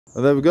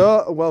And there we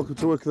go, and welcome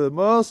to Wicker the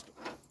Most.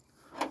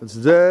 And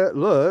today,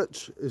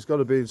 Lurch is going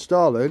to be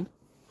installing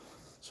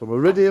some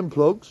iridium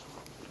plugs,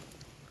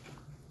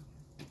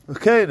 a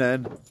cane,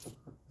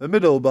 a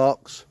middle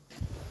box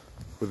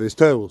with his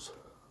tools.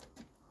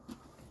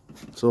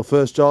 So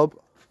first job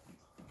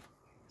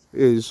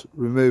is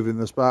removing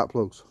the spark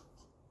plugs.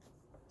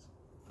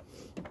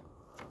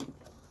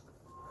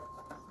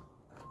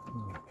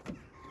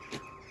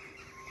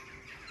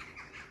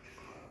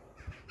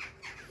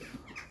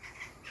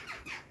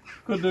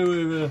 Could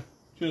do with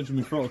changing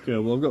my throttle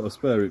cable. I've got a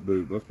spare it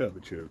boot, but I can't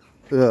be tuned.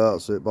 Yeah,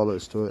 that's it,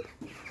 bollocks to it.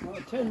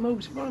 Right, 10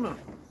 moves spanner.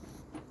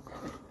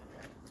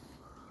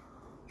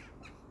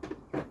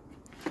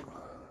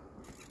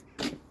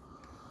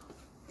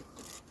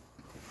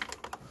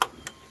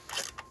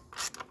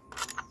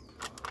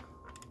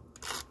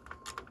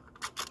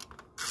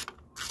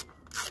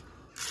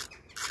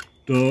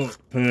 Don't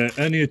pay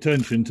any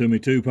attention to my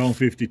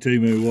 £2.50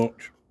 Temu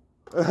watch.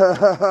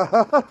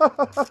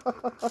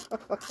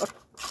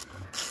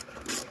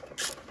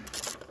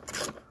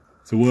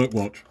 It's a work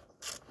watch.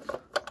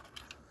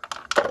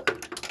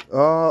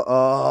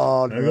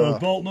 Oh, There no. goes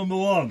bolt number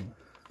 1.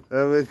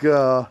 There we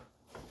go.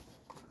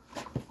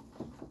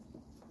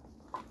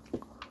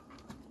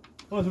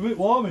 Oh, it's a bit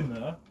warm in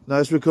there.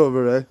 Nice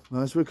recovery,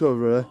 nice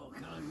recovery. Oh,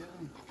 can I get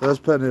them? There's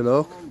Penny,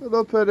 look.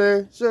 Hello,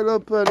 Penny. Say hello,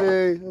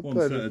 Penny. Hello, One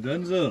Penny. set of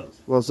Denzos.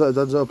 One set of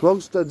denso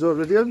plugs, denso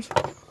iridiums.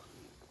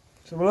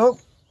 Let's have a look.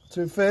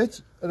 2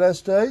 feet, an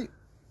SD.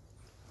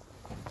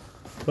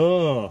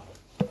 Oh.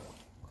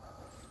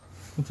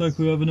 Looks like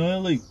we have an oil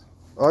leak.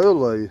 Oil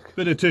leak.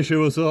 Bit of tissue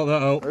will sort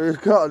that out. He's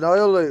got an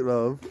oil leak,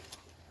 love.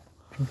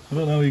 I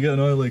don't know how you get an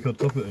oil leak on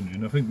top of the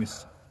engine. I think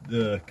this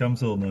cam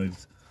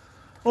solenoid's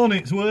on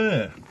its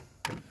way.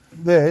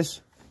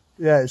 This,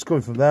 yeah, it's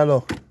coming from there,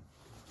 look.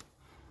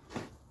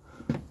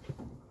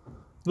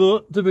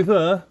 But, to be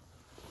fair,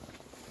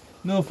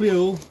 no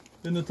fuel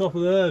in the top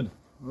of the head,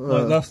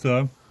 like last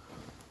time.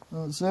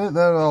 That's it,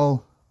 they're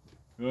all.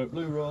 Right,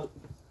 blue roll.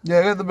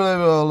 Yeah, get the blue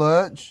roll,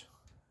 Lurch.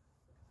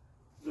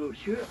 Oh,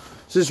 shit.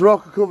 It's this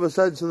rocker cover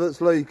sensor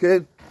that's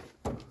leaking.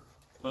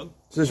 Huh?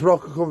 It's this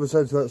rocker cover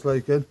sensor that's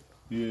leaking.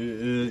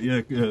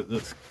 Yeah,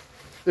 that's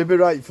It'll be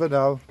right for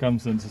now. cam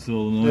sensor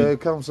solenoid. Yeah,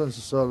 cam sensor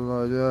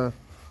solenoid, yeah.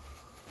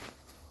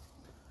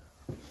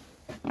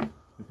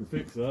 You can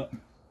fix that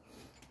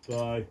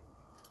by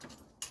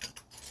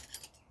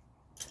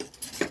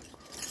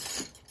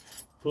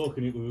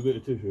poking it with a bit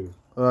of tissue.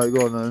 Alright,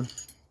 go on then.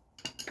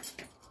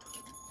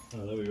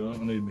 Oh, there we go. I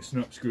need my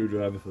snap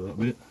screwdriver for that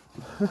bit.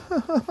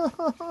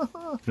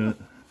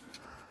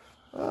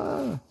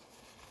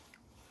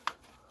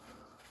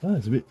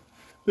 It's a bit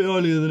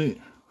oilier than it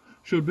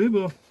should be,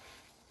 but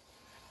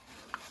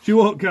she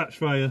won't catch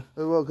fire.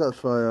 It won't catch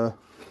fire.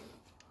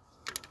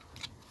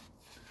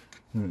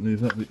 Right, leave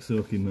that bit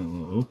soaking that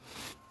lot up.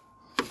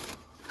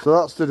 So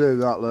that's to do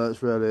that,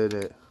 Lurch, really,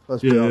 isn't it?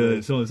 Let's be Yeah,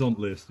 honest. it's on the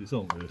list. It's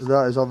on the list.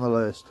 That is on the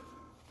list.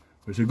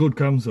 It's a good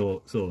cam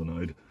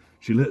solenoid.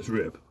 She lets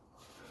rip.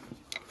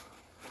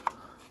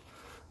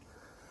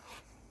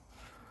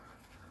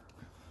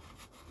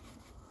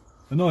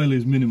 An oil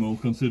is minimal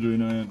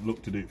considering I haven't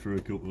looked at it for a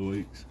couple of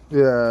weeks.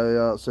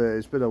 Yeah, that's it.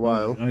 It's been a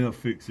while. I have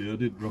fixed it. I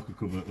did rocker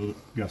cover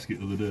gasket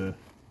the other day,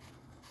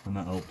 and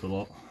that helped a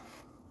lot.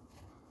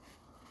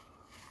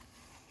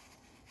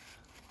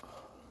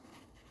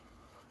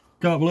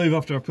 Can't believe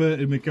after I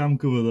painted my cam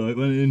cover though, it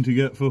went in to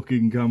get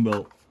fucking cam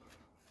belt.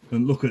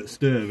 And look at the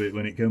state of it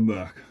when it came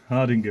back.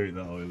 I didn't get it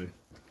that oily.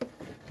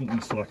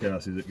 Fucking slack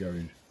asses at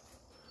garage.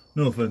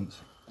 No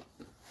offence,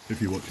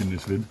 if you're watching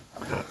this vid.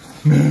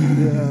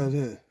 Yeah, it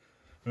is.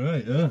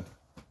 Right, yeah.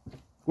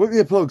 Whip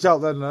your plugs out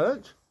then,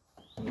 Lurch.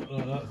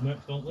 That's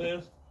next on the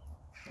list.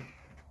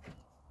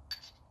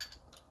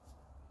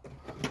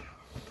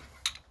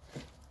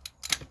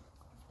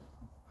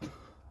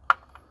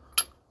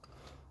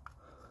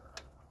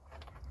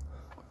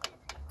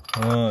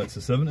 Ah, it's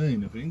a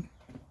 17, I think.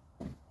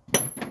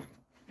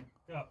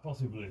 Yeah,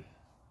 possibly.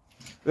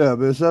 Yeah, it'll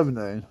be a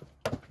 17.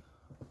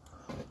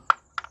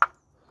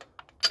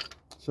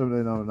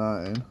 17 or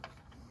 19.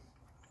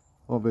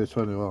 Won't be a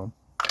 21.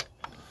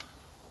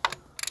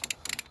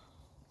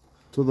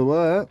 To the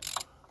way.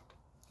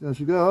 There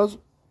she goes.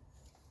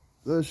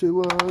 There she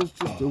was,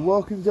 just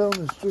walking down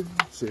the street,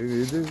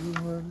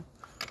 singing.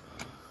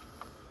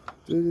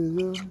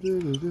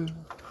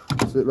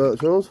 That's it,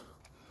 Lurch rolls.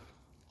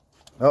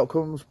 Out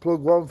comes plug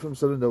 1 from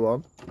cylinder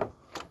 1.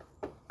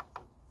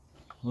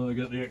 Let me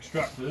get the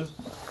extractors.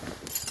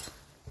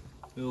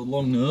 The old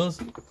long nose.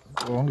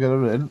 Go on, get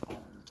her in.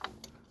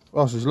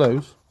 Oh, she's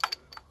loose.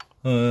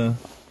 Oh,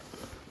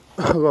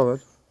 Go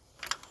on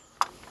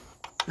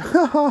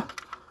then.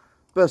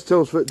 Best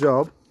tools fit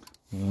job.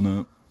 oh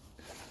no.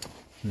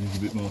 Needs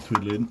a bit more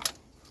twiddling.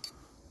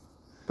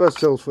 Best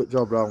tools fit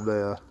job round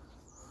here.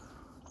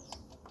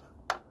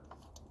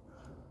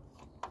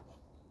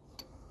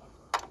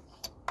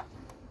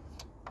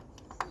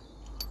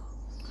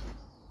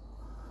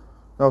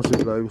 Now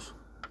she's loose.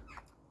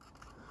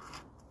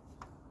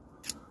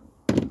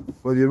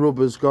 Well, your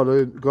rubber's got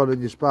in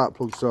your spark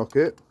plug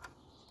socket.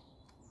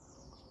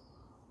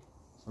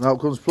 And out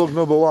comes plug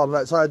number 1.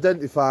 Let's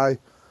identify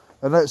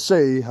and let's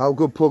see how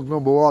good plug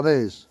number 1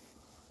 is.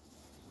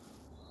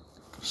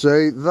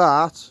 See,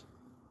 that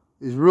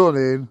is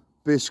running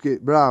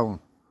biscuit brown.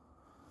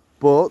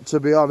 But to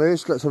be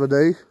honest, let's have a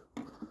D.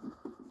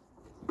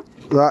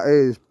 That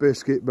is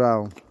biscuit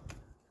brown.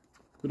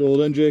 Good old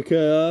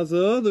NJKRs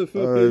though, they've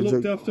fucking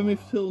looked after me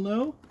till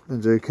now.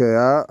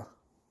 NJKR.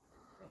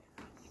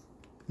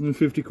 And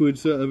 50 quid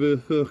set of a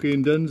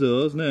fucking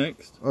densos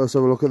next. Let's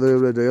have a look at the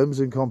iridiums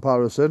in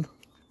comparison.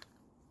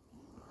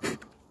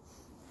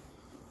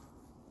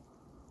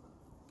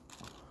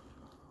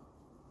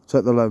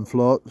 Take the length,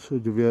 look.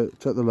 Should you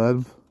take the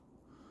length?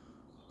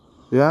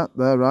 Yeah,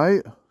 they're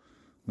right.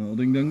 That'll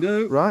ding dong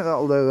do. Right,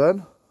 that'll do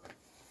then.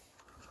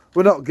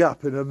 We're not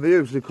gapping them, they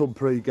usually come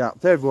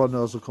pre-gapped. Everyone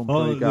knows they come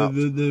pre-gapped.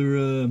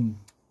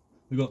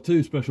 They've got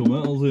 2 special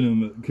metals in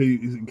them that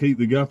keep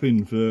the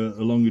gapping for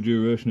a longer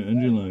duration of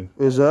engine life.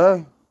 Is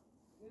there?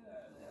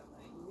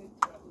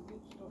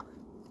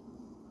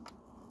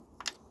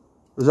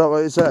 Is that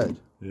what it said?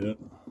 Yeah.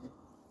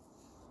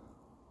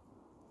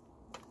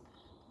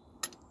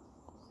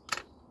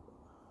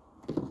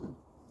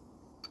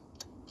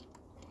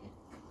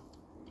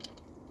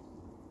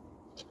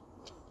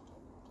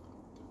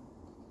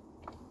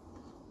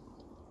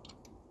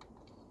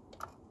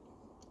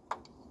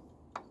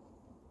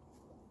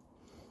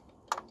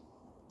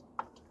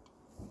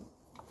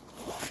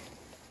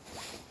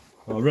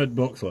 I read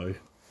box life.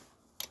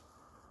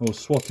 I was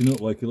swatting up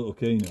like a little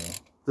keno.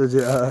 Did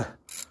you?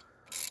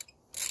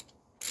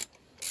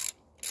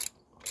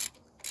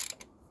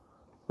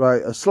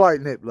 Right, a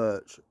slight nip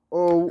lurch.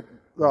 Oh,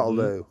 that'll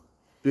do.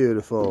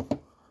 Beautiful.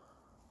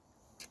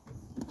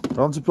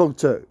 On to plug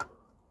 2.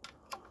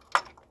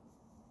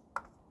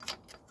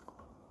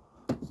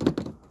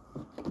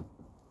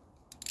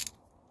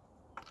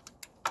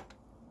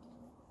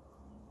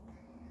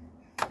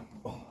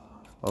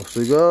 Off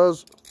she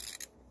goes.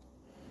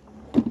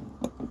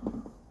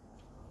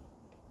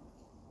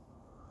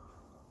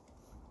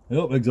 I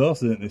hope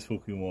exhaust isn't this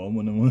fucking warm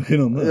when I'm working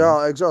on that.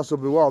 Yeah, exhaust will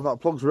be warm. That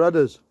plug's red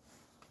as.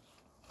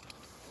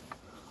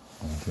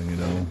 I'll bring it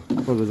down.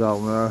 Plug it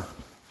down there.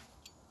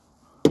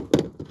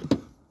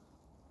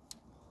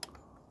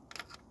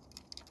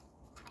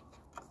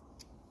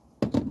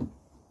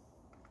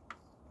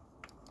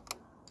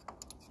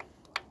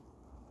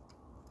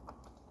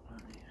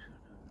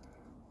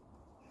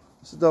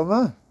 Is it down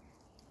there?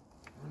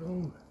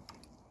 No.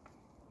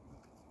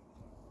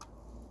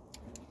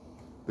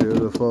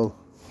 Beautiful.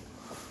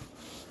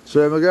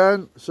 Same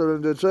again,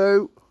 cylinder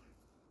 2,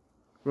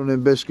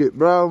 running biscuit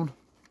brown.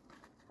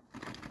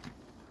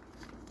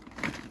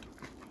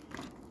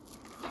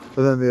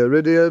 And then the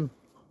iridium.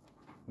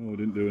 Oh, we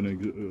didn't do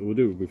we'll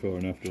do it before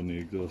and after on the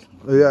exhaust.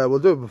 Yeah, we'll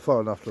do it before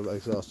and after the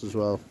exhaust as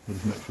well. We'll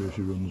just make sure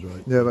she runs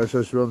right. Yeah, make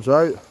sure she runs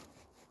right.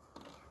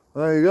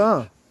 And there you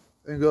go.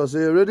 In goes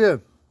the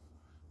iridium.